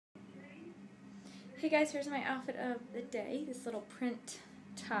Hey guys, here's my outfit of the day. This little print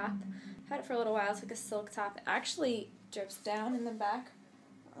top. I've had it for a little while. It's like a silk top. It actually drips down in the back.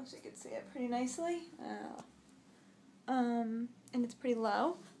 I don't know if you can see it pretty nicely. And it's pretty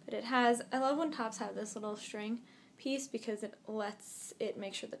low, but it has, I love when tops have this little string piece because it lets it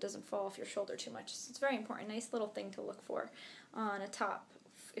make sure that it doesn't fall off your shoulder too much. So it's very important. Nice little thing to look for on a top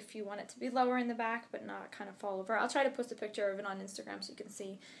if you want it to be lower in the back but not kind of fall over. I'll try to post a picture of it on Instagram so you can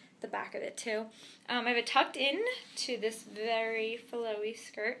see the back of it too. I have it tucked in to this very flowy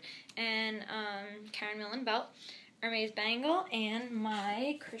skirt and Karen Millen belt, Hermes bangle, and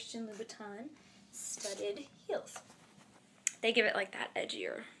my Christian Louboutin studded heels. They give it like that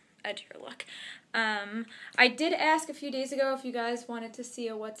edgier look. I did ask a few days ago if you guys wanted to see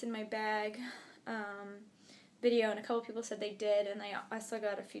a what's in my bag video, and a couple people said they did, and I still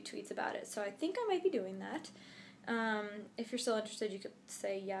got a few tweets about it, so I think I might be doing that. If you're still interested, you could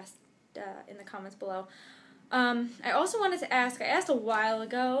say yes in the comments below. I also wanted to ask, I asked a while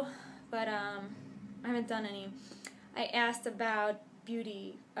ago, but I haven't done any. I asked about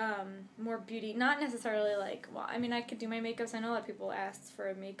beauty, more beauty, not necessarily like, well, I mean, I could do my makeup, so I know a lot of people asked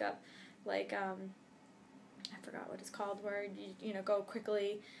for a makeup, like, I forgot what it's called, where you know, go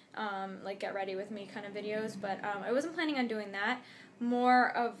quickly, like get ready with me kind of videos, but I wasn't planning on doing that. More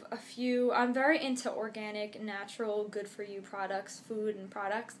of a few, I'm very into organic, natural, good for you products, food and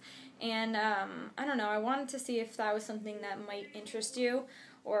products, and I don't know, I wanted to see if that was something that might interest you,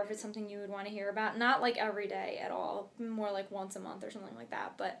 or if it's something you would want to hear about. Not like every day at all, more like once a month or something like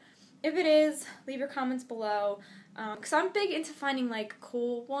that, but if it is, leave your comments below, because I'm big into finding like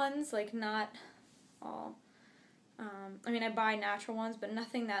cool ones, like not all, I mean, I buy natural ones, but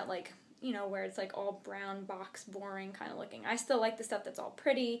nothing that, like, you know, where it's like all brown box boring kind of looking. I still like the stuff that's all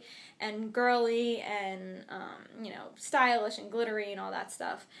pretty and girly and, you know, stylish and glittery and all that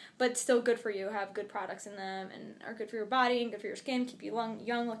stuff, but still good for you, have good products in them and are good for your body and good for your skin, keep you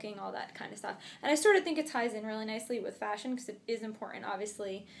young looking, all that kind of stuff. And I sort of think it ties in really nicely with fashion because it is important,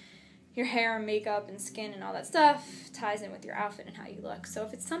 obviously. Your hair and makeup and skin and all that stuff ties in with your outfit and how you look. So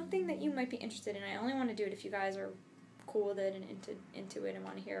if it's something that you might be interested in, I only want to do it if you guys are cool with it and into it and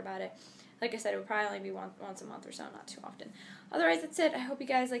want to hear about it. Like I said, it would probably only be once a month or so, not too often. Otherwise, that's it. I hope you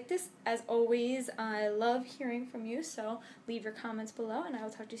guys like this. As always, I love hearing from you, so leave your comments below, and I will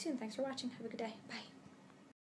talk to you soon. Thanks for watching. Have a good day. Bye.